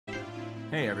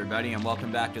Hey everybody, and welcome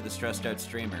back to the Stressed Out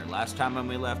Streamer. Last time when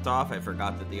we left off, I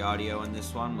forgot that the audio in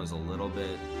this one was a little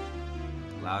bit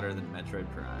louder than Metroid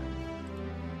Prime.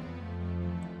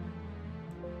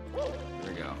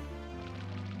 Here we go.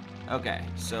 Okay,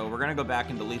 so we're gonna go back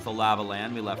into Lethal Lava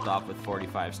Land. We left off with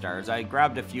 45 stars. I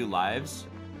grabbed a few lives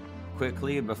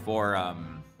quickly before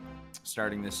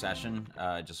starting this session.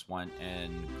 I just went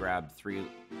and grabbed 3...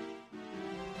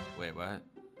 Wait, what?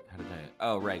 How did I...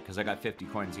 Oh, right, because I got 50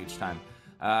 coins each time.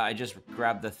 I just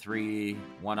grabbed the 3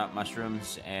 one-up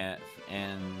mushrooms and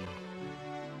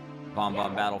Bomb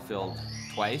Bomb Battlefield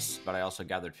twice, but I also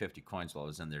gathered 50 coins while I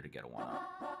was in there to get a one-up.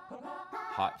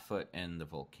 Hotfoot and the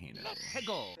volcano.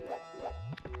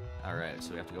 Alright, so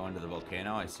we have to go into the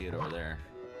volcano. I see it over there.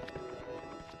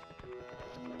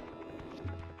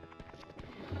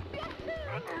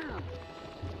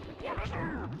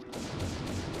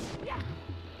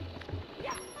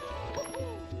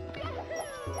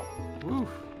 Woo!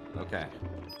 Okay.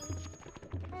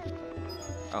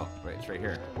 Oh, wait, it's right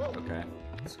here. Okay.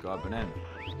 Let's go up and in.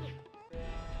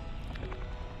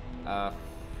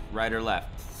 Right or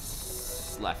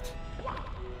left? Left.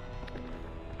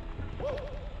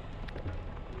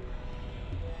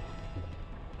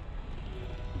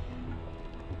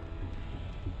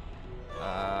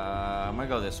 I'm gonna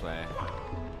go this way.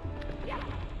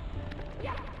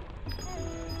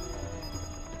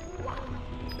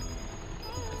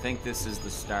 I think this is the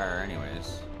star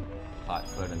anyways.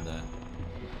 Hotfoot and the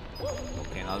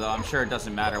volcano. Although I'm sure it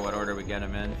doesn't matter what order we get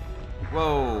him in.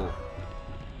 Whoa!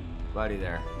 Buddy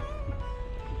there.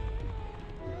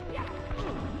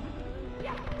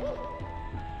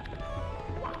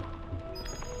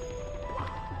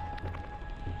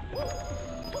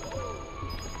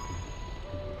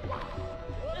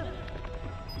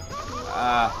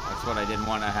 That's what I didn't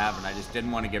want to happen. I just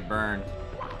didn't want to get burned.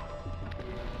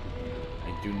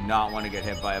 I do not want to get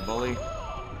hit by a bully.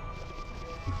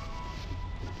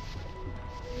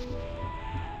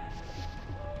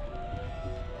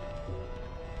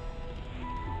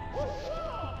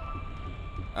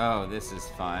 Oh, this is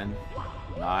fun.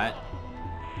 Not.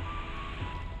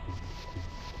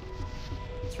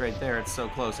 It's right there. It's so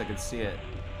close. I can see it.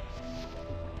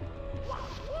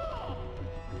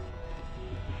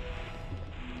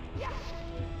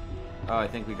 Oh, I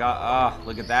think we got... Oh,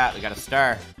 look at that. We got a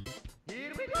star.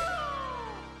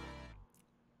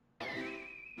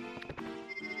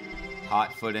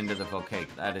 Hotfoot into the volcano.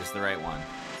 That is the right one.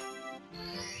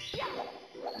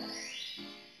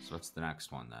 So what's the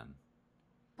next one then?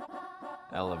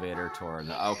 Elevator tour.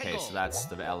 Okay, so that's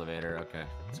the elevator. Okay,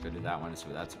 let's go do that one and see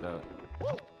what that's about.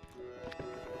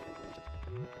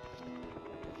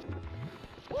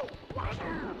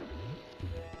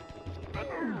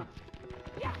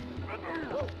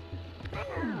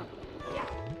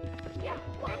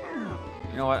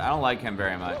 You know what? I don't like him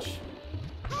very much.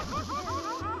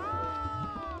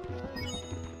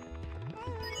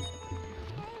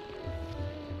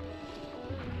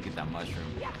 Get that mushroom.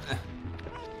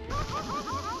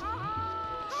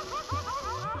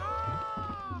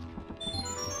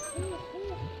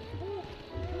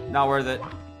 Not worth it.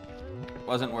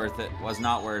 Wasn't worth it. Was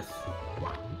not worth.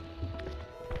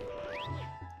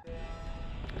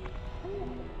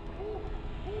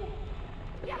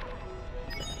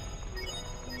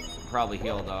 Probably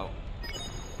heal though.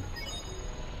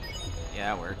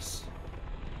 Yeah, it works.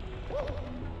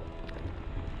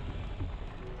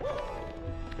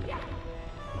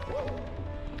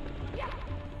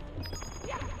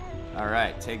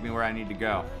 Alright, take me where I need to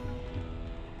go.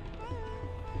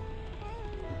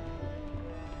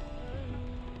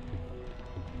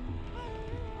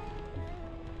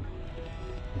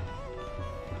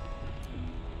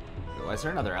 Why is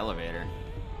there another elevator?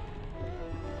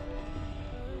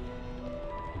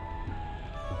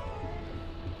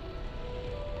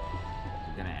 Is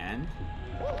it gonna end?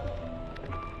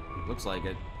 Looks like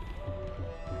it.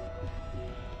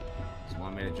 Does it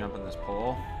want me to jump on this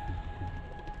pole?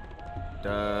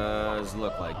 Does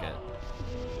look like it.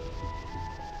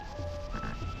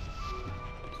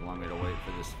 Does it want me to wait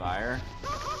for this fire?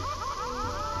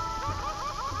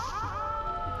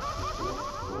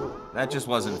 That just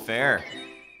wasn't fair.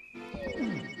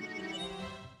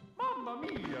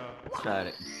 Let's try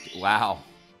it. Wow.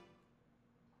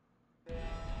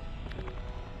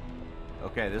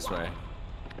 Okay, this way.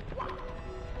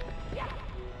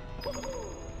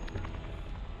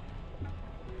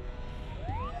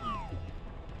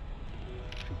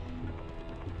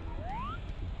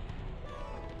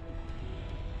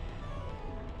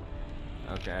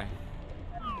 Okay.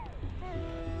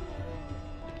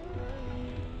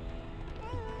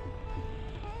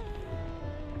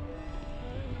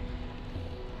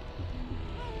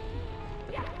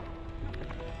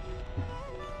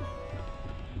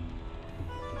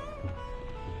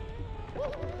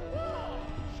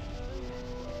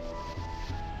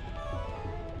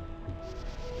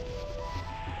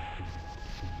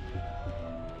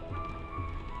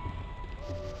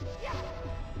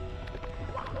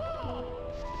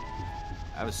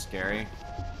 That was scary.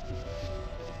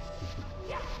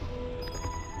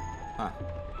 Huh.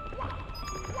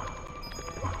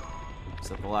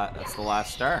 That's the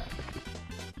last star.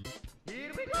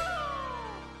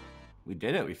 We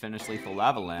did it. We finished Lethal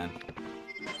Lava Land.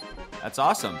 That's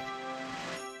awesome.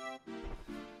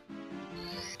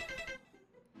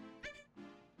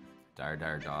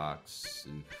 Dar Docks.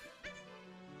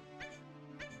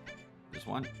 There's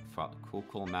one.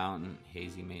 Cool Mountain.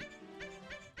 Hazy Mate.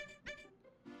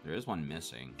 There is one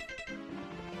missing.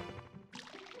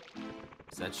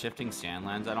 Is that Shifting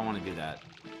Sandlands? I don't want to do that.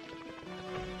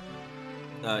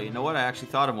 You know what? I actually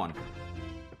thought of one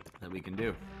that we can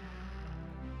do.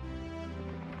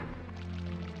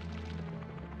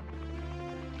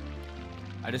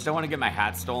 I just don't want to get my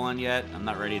hat stolen yet. I'm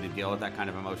not ready to deal with that kind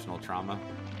of emotional trauma.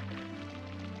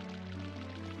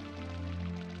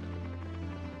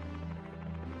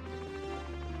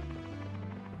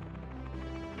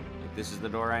 Like, this is the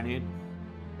door I need?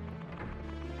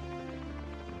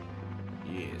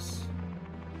 Yes.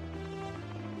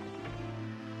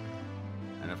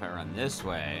 And if I run this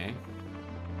way,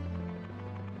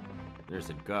 there's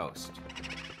a ghost.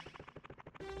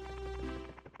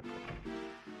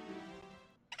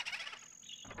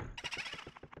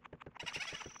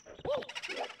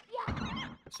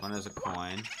 This one is a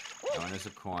coin. That one is a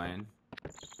coin.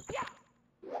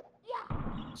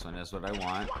 This one is what I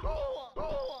want.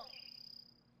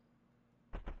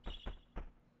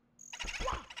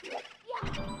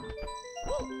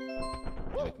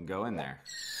 We can go in there.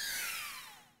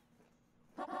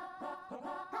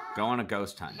 Go on a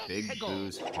ghost hunt. Big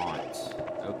Boo's Haunt.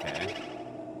 Okay.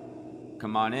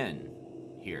 Come on in.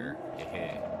 Here.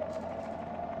 Hey.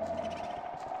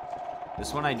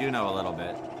 This one I do know a little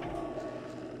bit.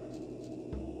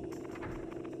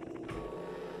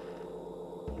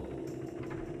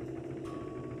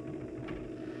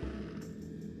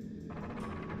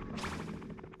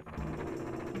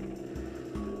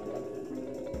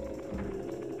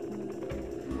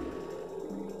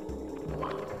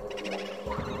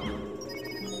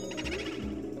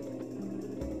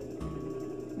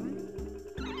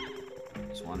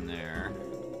 There's one there.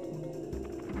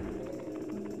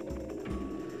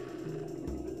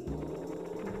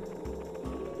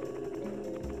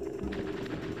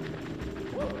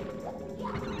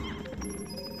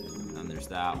 And there's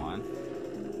that one.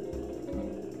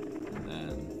 And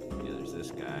then, yeah, there's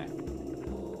this guy.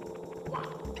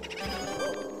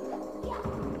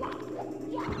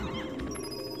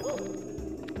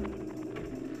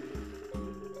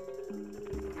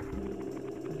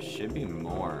 There should be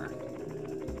more.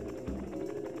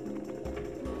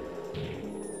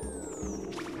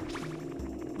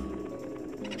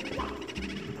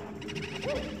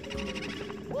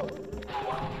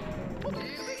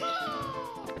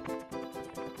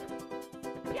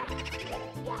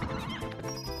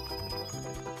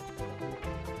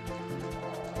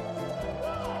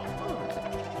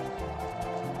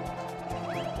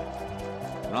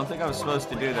 I don't think I was supposed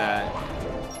to do that.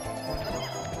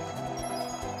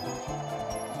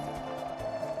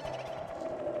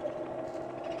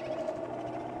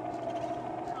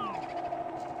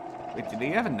 Wait, did he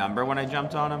have a number when I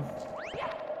jumped on him?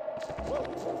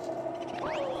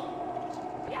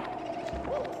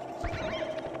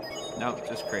 Nope,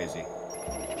 just crazy.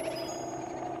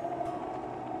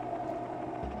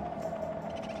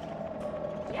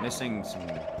 Missing some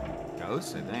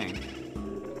ghosts, I think.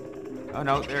 Oh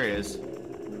no, there he is.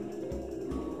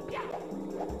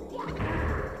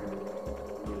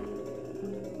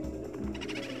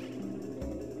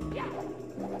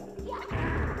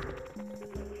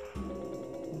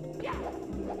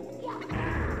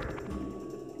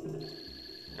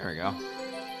 There we go.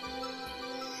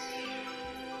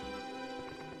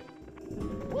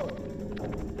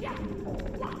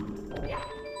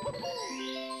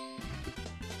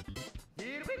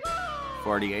 Here we go!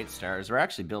 48 stars. We're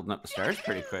actually building up the stars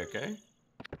pretty quick, eh?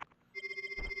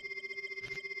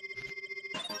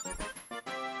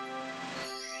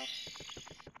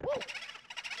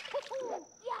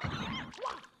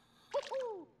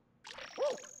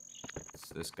 It's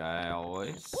this guy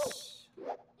always.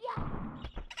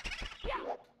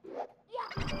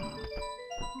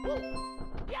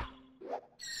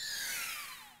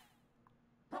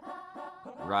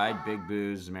 Ride Big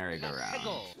Boo's merry-go-round.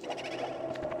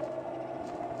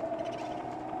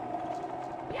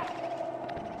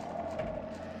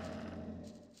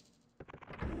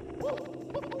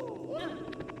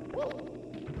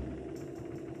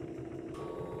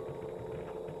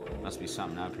 Must be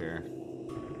something up here.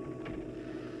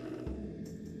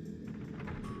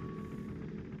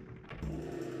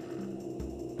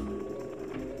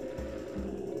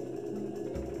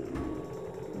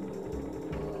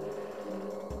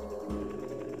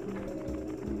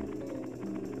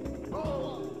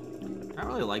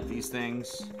 really like these things.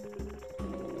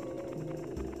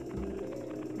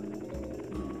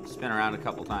 Spin around a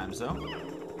couple times though.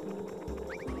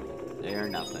 They are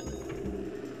nothing.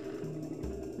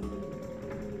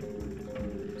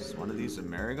 Is one of these a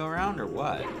merry-go-round or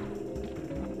what?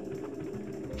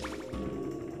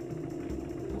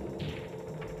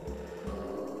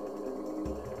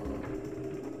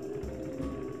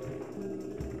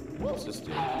 What's this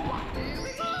do?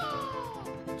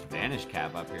 There's Vanish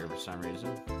Cap up here for some reason.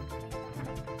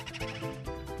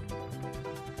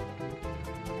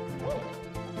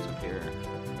 What's up here?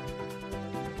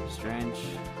 Strange.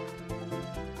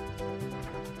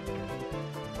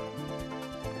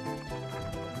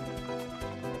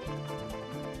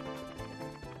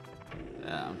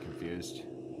 Yeah, I'm confused.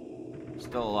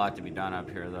 Still a lot to be done up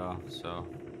here though, so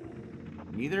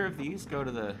neither of these go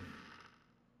to the...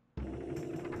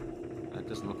 That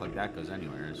doesn't look like that goes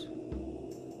anywheres.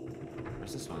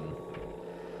 Where's this one?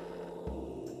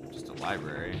 Just a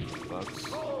library.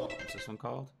 Books. What's this one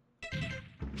called?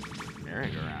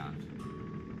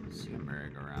 Merry-go-round. Let's see a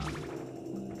merry-go-round.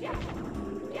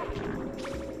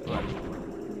 What?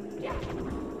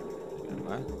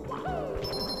 What?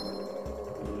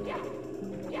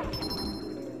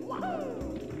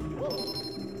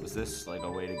 Was this like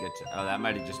a way to get to... Oh, that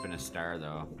might have just been a star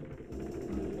though.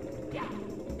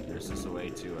 There's just a way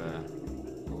to,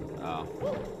 oh.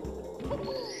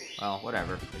 Well,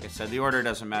 whatever. Like I said, the order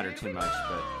doesn't matter too much,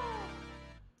 but...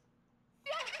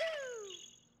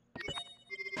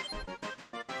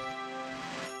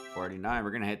 $49.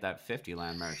 We're gonna hit that 50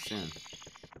 landmark soon.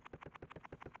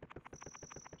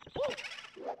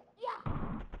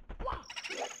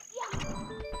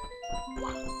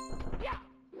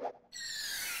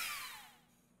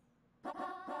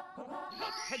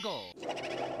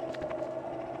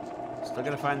 Still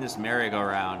gotta find this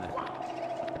merry-go-round.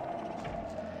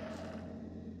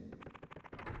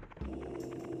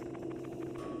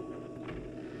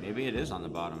 Maybe it is on the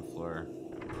bottom floor.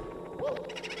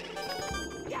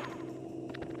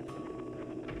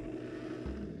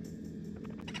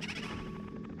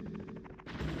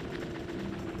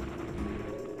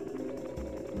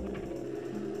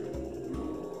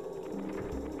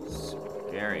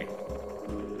 Scary.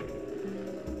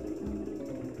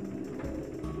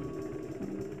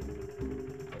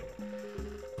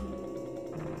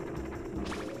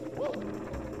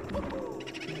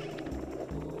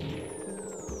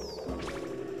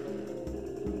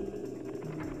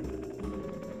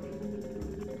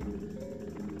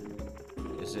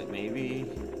 Is it maybe...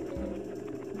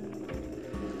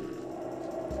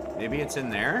 Maybe it's in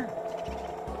there?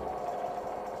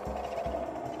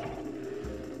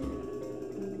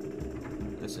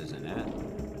 This isn't it.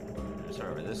 Let's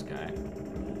start with this guy.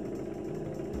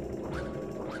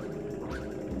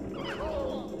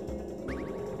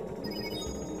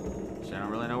 I don't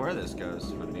really know where this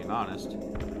goes, if I'm being honest.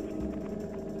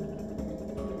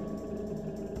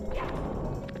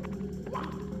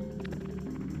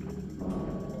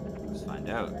 Let's find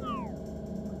out.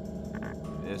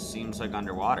 This seems like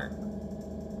underwater.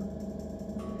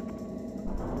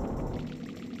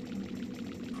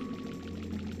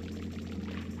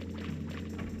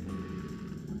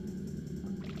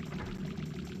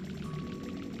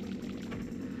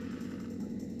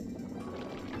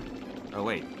 Oh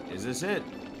wait, is this it?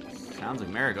 Sounds like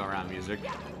merry-go-round music.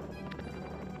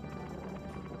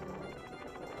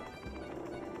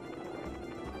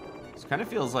 This kind of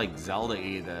feels like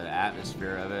Zelda-y, the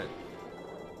atmosphere of it.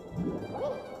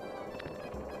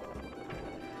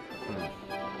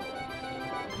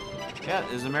 Yeah,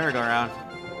 there's a merry-go-round.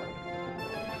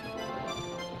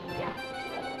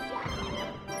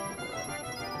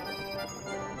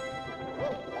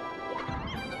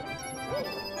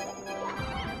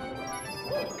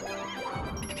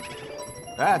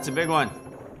 That's a big one.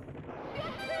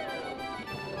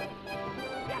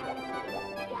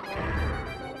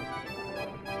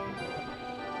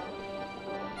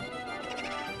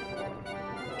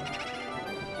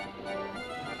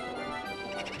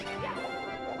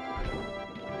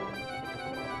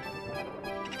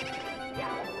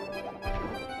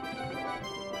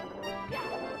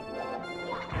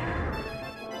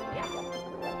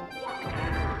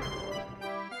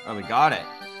 Oh, we got it.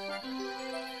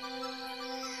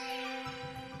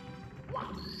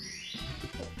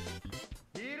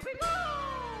 Here we go!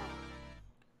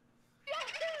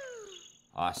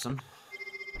 Awesome.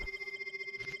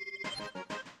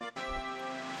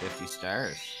 50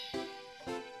 stars.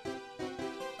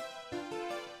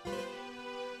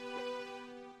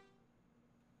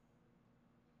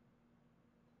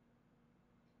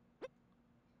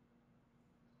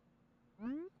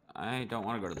 I don't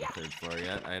want to go to the 3rd floor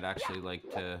yet. I'd actually like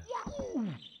to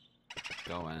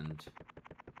go and see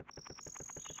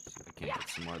if I can't get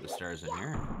some more of the stars in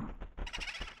here.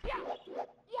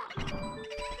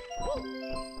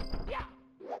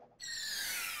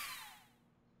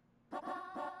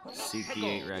 Seek the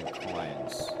 8 red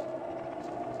coins.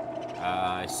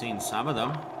 I've seen some of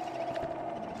them.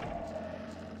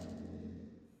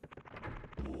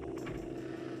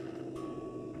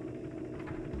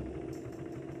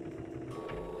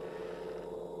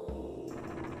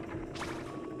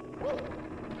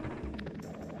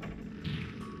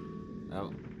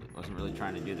 Oh, wasn't really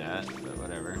trying to do that, but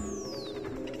whatever.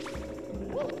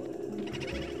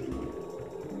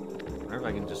 I wonder if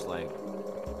I can just like...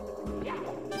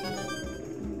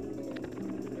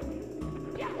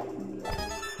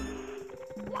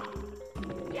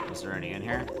 Is there any in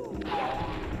here?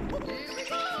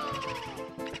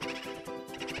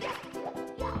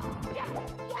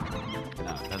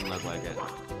 No, it doesn't look like it.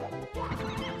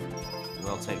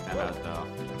 We'll take them out though.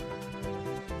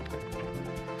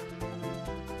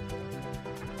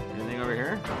 Anything over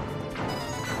here?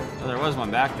 Oh, there was one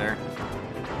back there.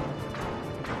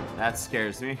 That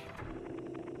scares me.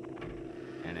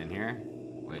 And in here?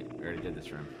 Wait, we already did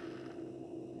this room.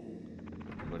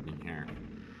 What in here?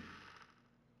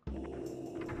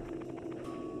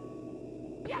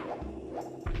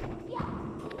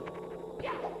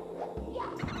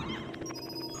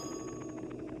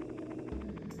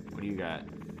 What do you got?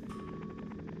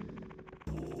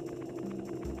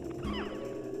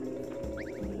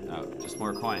 Oh, just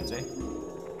more coins, eh?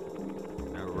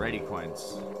 Alrighty,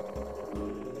 coins.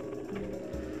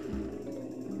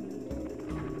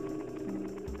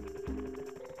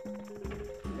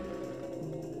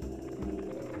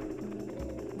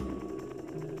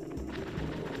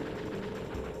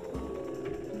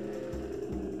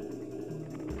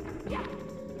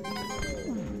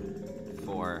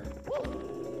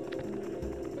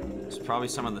 Probably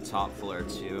some on the top floor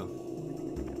too.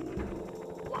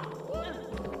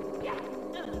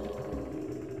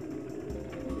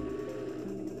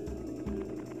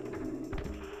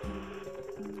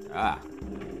 Ah,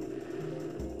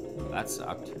 that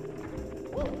sucked.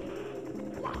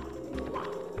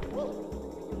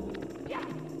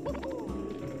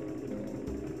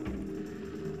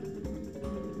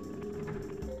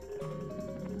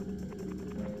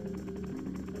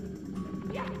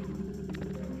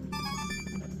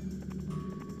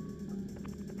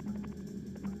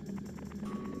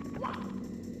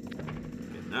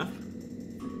 Enough?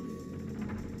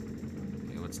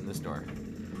 Okay, what's in this door?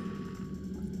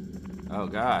 Oh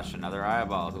gosh, another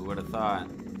eyeball. Who would have thought?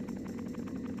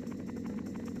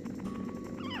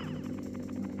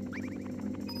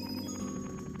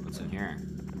 What's in here?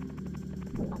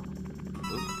 Oop.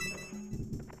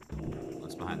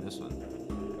 What's behind this one?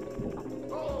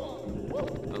 Oh,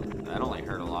 that only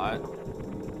hurt a lot.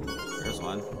 There's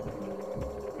one.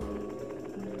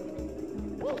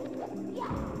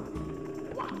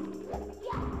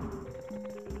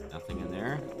 Nothing in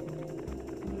there.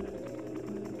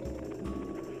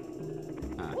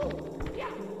 Huh.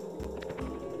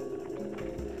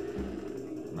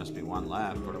 There must be one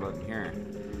left. What about in here?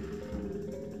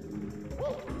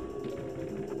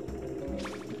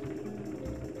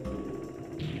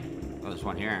 Oh, there's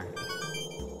one here.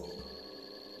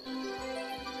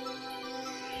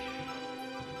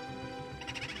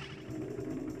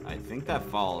 I think that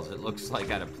falls. It looks like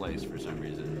out of place for some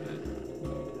reason, but...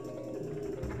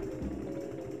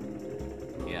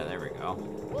 Yeah, there we go.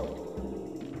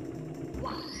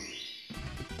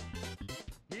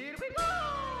 Here we go!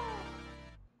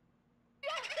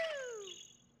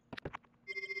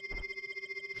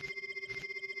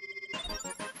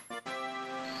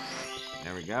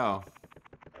 There we go.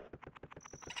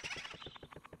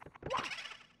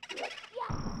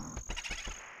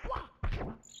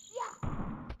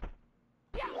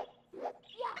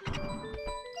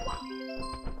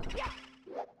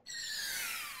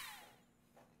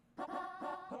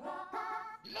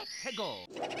 Let's go.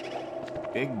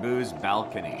 Big Boo's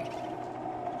balcony.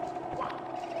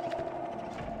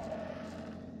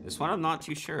 This one I'm not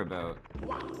too sure about.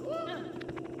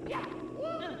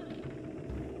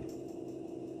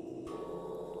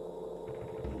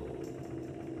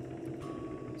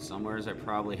 Somewheres I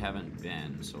probably haven't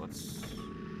been, so it's...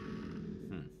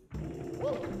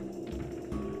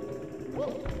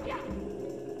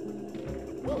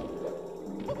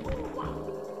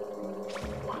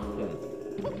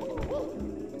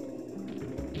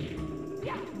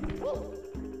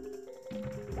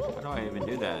 How do I even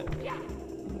do that?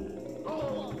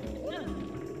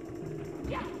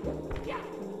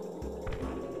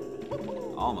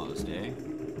 Almost, eh?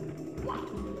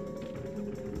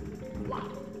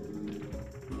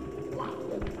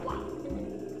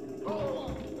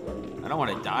 I don't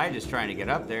want to die just trying to get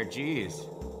up there. Jeez.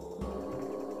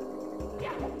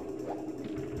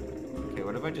 Okay,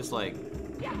 what if I just like...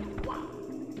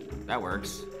 That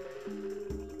works.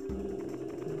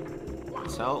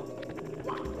 Let's help.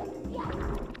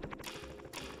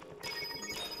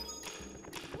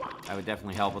 That would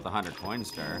definitely help with the 100 coin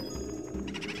star.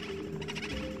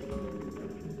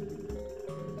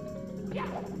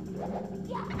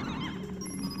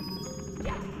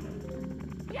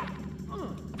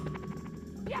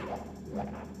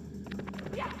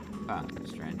 Huh,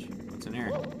 strange. What's in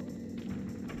here?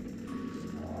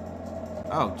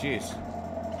 Oh, jeez.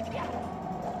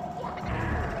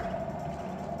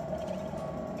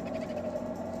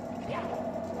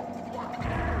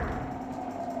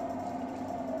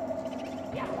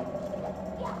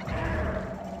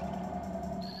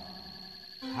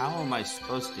 How am I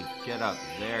supposed to get up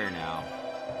there now?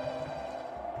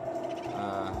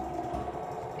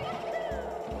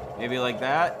 Maybe like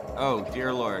that? Oh,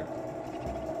 dear Lord.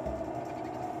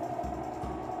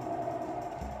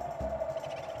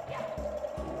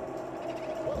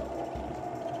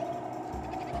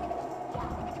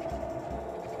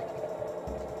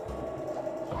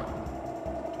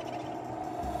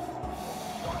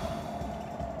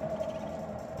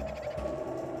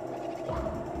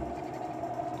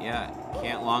 Yeah,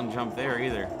 can't long jump there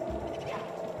either.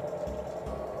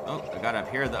 Oh, I got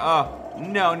up here. Oh,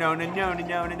 no, no, no, no, no,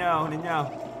 no, no, no,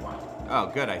 no.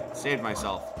 Oh, good, I saved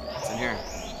myself. It's in here.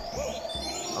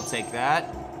 I'll take that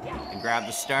and grab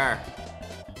the star.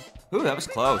 Ooh, that was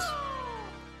close.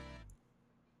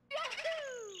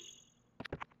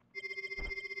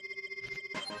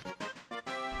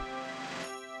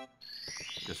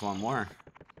 Just one more.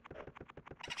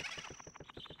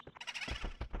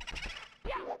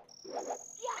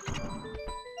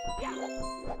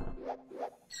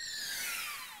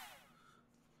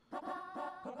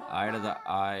 Eye to the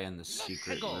eye in the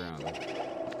secret room.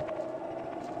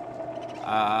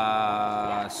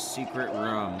 Secret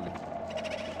room.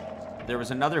 There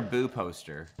was another Boo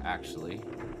poster, actually.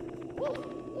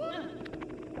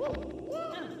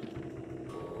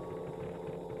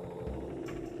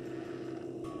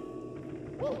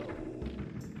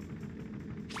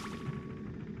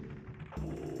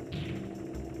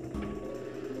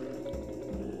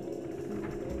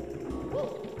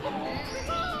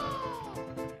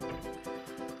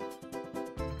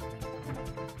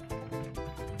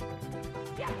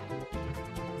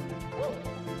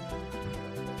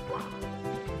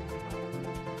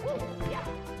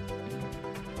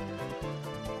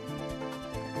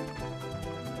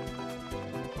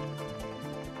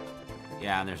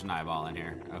 Yeah, and there's an eyeball in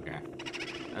here. Okay.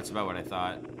 That's about what I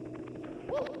thought.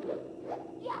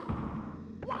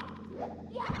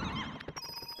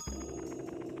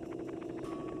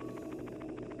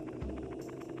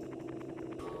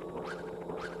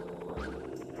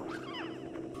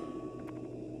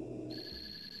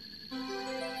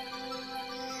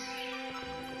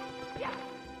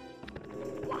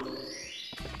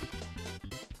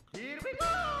 Here we go!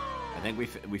 I think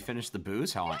we finished the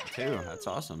booze helmet too. That's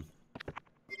awesome.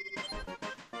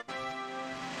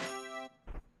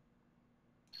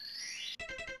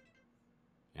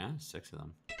 Yeah, 6 of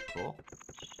them. Cool.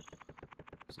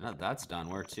 So now that's done.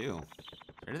 Where to? Is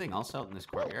there anything else out in this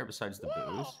courtyard besides the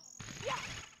booze?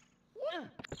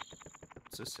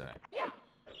 What's this say?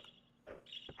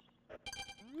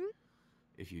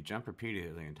 If you jump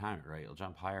repeatedly and time it right, you'll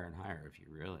jump higher and higher. If you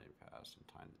really fast and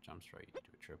time the jumps right, you do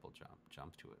a triple jump.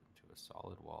 Jump to it into a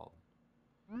solid wall.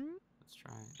 Let's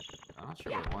try it. I'm not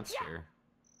sure what it wants here.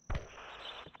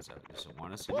 Does it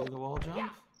want us to do the wall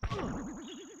jump?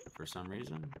 For some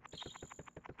reason?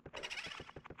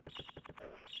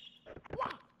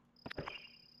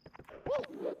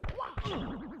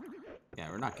 Yeah,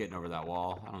 we're not getting over that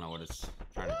wall. I don't know what it's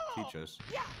trying to teach us.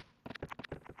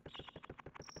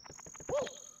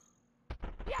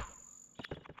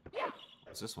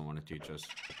 What's this one want to teach us?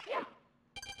 If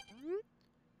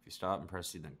you stop and press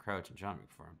C, then crouch and jump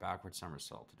before a backward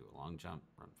somersault to do a long jump,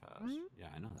 run fast. Yeah,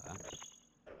 I know that.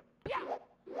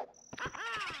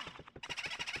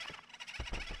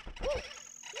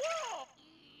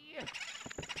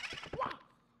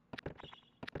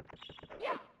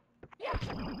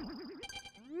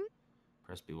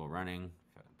 Press B while running.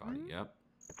 Fat body, yep.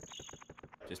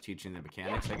 Just teaching the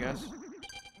mechanics, I guess.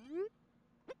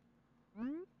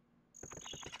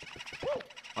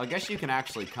 Well, I guess you can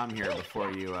actually come here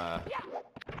before you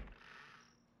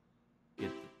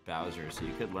get Bowser, so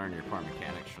you could learn your core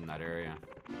mechanics from that area.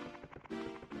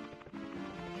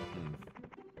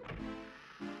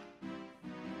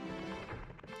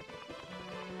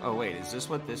 Oh, wait, is this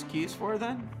what this key's for,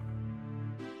 then?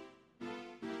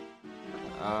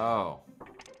 Oh.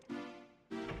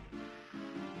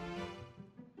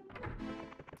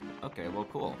 Okay, well,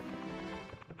 cool.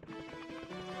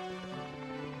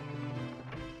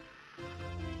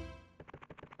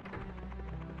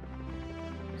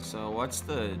 So what's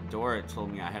the door it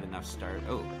told me I had enough stars?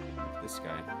 Oh, this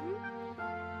guy.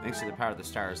 Thanks to the power of the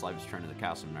stars, life is turned to the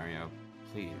castle, Mario.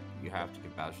 Please, you have to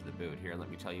give Bowser the boot. Here, let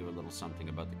me tell you a little something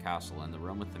about the castle. In the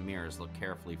room with the mirrors, look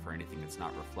carefully for anything that's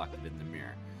not reflected in the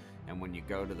mirror. And when you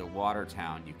go to the water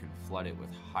town, you can flood it with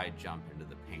high jump into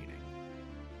the painting.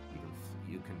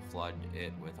 You can flood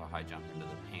it with a high jump into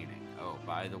the painting. Oh,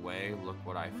 by the way, look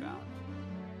what I found.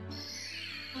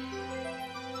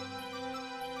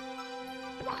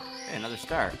 Hey, another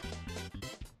star.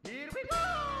 Here we go!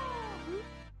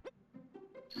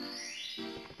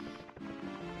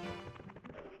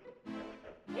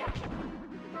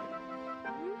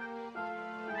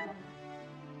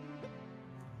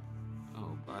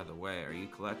 Oh, by the way, are you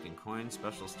collecting coins?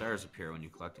 Special stars appear when you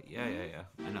collect it. Yeah.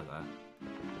 I know that.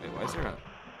 Wait, why is there a...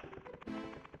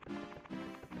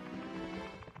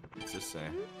 What's this say?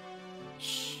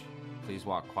 Shh. Please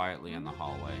walk quietly in the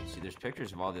hallway. See, there's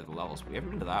pictures of all the other levels. We haven't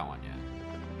been to that one yet.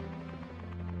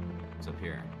 What's up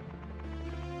here?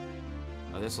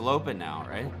 Oh, this will open now,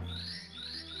 right?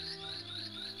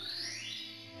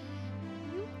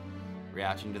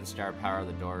 Reacting to the star power,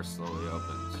 the door slowly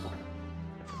opens.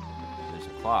 There's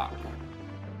a clock.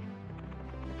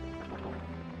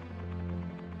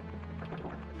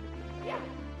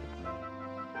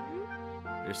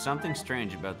 There's something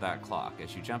strange about that clock.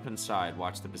 As you jump inside,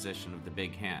 watch the position of the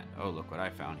big hand. Oh, look what I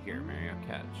found here. Mario,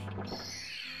 catch.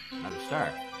 Another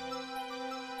star.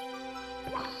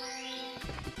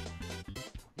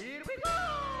 Here we go!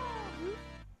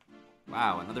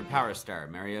 Wow, another power star.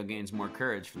 Mario gains more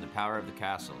courage from the power of the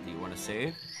castle. Do you want to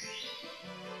save?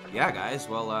 Yeah, guys.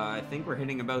 Well, I think we're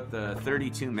hitting about the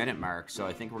 32-minute mark, so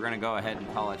I think we're going to go ahead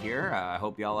and call it here. I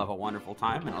hope you all have a wonderful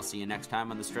time, and I'll see you next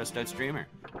time on the Stressed Out Streamer.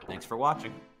 Thanks for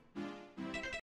watching.